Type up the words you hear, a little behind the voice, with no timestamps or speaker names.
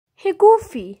Hey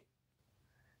Goofy.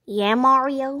 Yeah,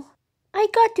 Mario? I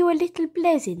got you a little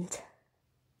present.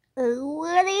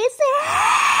 What is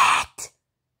it?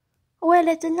 Well,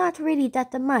 it's not really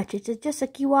that much. It's just a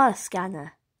QR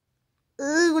scanner.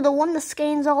 Ooh, the one that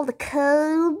scans all the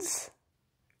codes?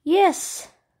 Yes.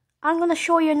 I'm gonna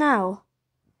show you now.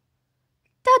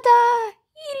 Ta-da!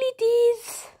 Here it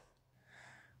is.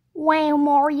 Wow,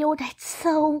 Mario, that's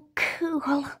so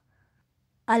cool.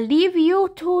 I'll leave you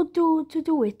to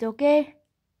do it, okay?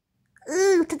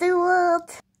 Ooh, to do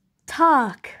what?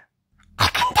 Talk. I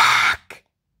can talk.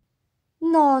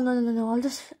 No. I'll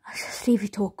just leave you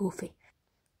to it, Goofy.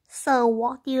 So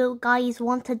what do you guys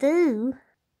want to do?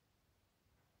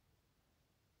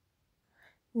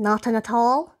 Nothing at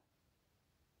all?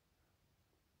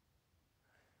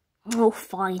 Oh,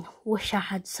 fine. Wish I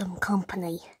had some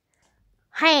company.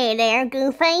 Hey there,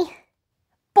 Goofy.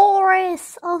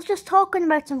 Boris, I was just talking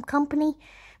about some company.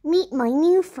 Meet my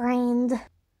new friend.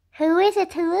 Who is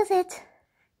it?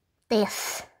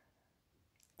 This.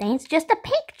 That's just a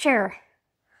picture.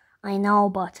 I know,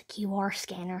 but it's a QR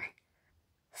scanner.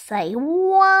 Say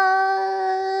what?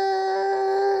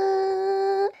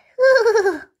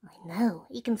 I know.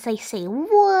 You can say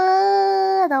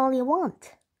what all you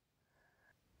want.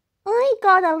 I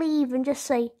gotta leave and just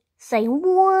say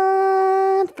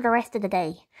what for the rest of the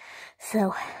day.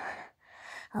 So,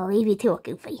 I'll leave you to it,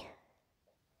 Goofy.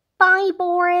 Bye,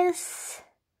 Boris.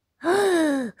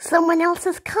 Someone else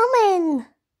is coming.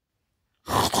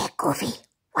 Hey there, Goofy.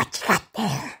 What you got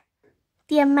there?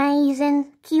 The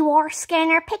amazing QR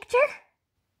scanner picture?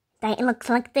 That looks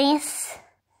like this.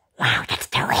 Wow, that's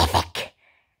terrific.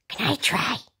 Can I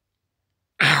try?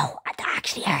 Ow, that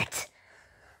actually hurts.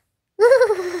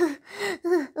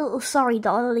 Oh, sorry,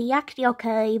 Dolly. Actually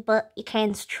okay, but you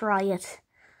can't try it.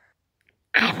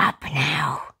 I'm up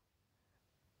now.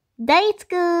 That's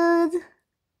good.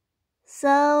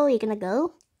 So, you gonna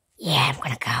go? Yeah, I'm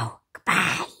gonna go.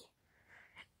 Goodbye.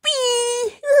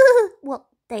 Bee! Well,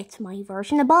 that's my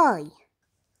version of bye.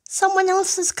 Someone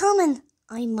else is coming.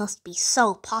 I must be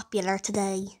so popular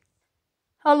today.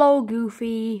 Hello,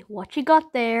 Goofy. What you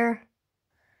got there?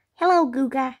 Hello,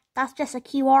 Googa. That's just a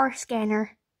QR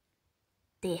scanner.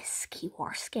 This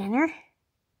QR scanner?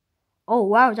 Oh,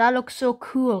 wow, that looks so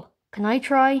cool. Can I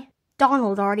try?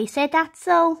 Donald already said that,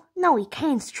 so no, he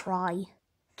can't try.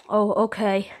 Oh,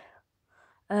 okay.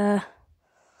 What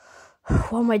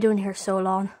am I doing here so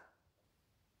long?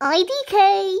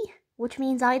 IDK, which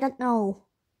means I don't know.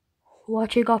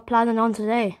 What you got planning on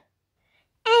today?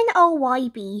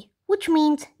 NOYB, which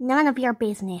means none of your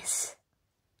business.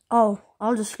 Oh,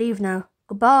 I'll just leave now.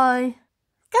 Goodbye.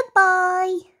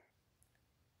 Goodbye.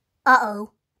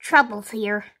 Uh-oh, trouble's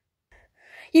here.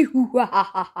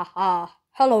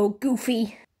 Hello,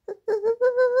 Goofy.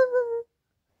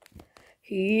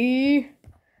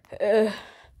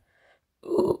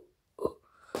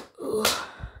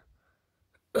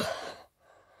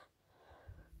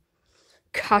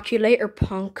 Catch you later,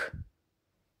 punk.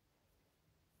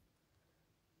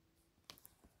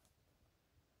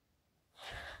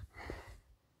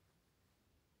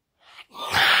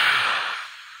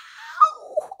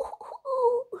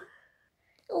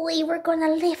 We were gonna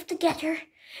live together.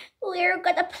 We were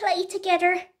gonna play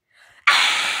together.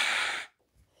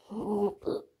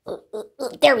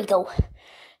 There we go.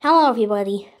 Hello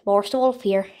everybody, Boris the Wolf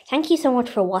here. Thank you so much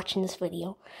for watching this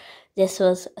video. This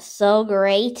was so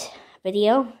great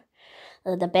video.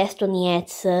 The best one yet,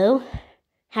 so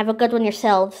have a good one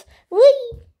yourselves.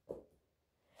 Whee!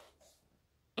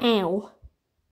 Ow.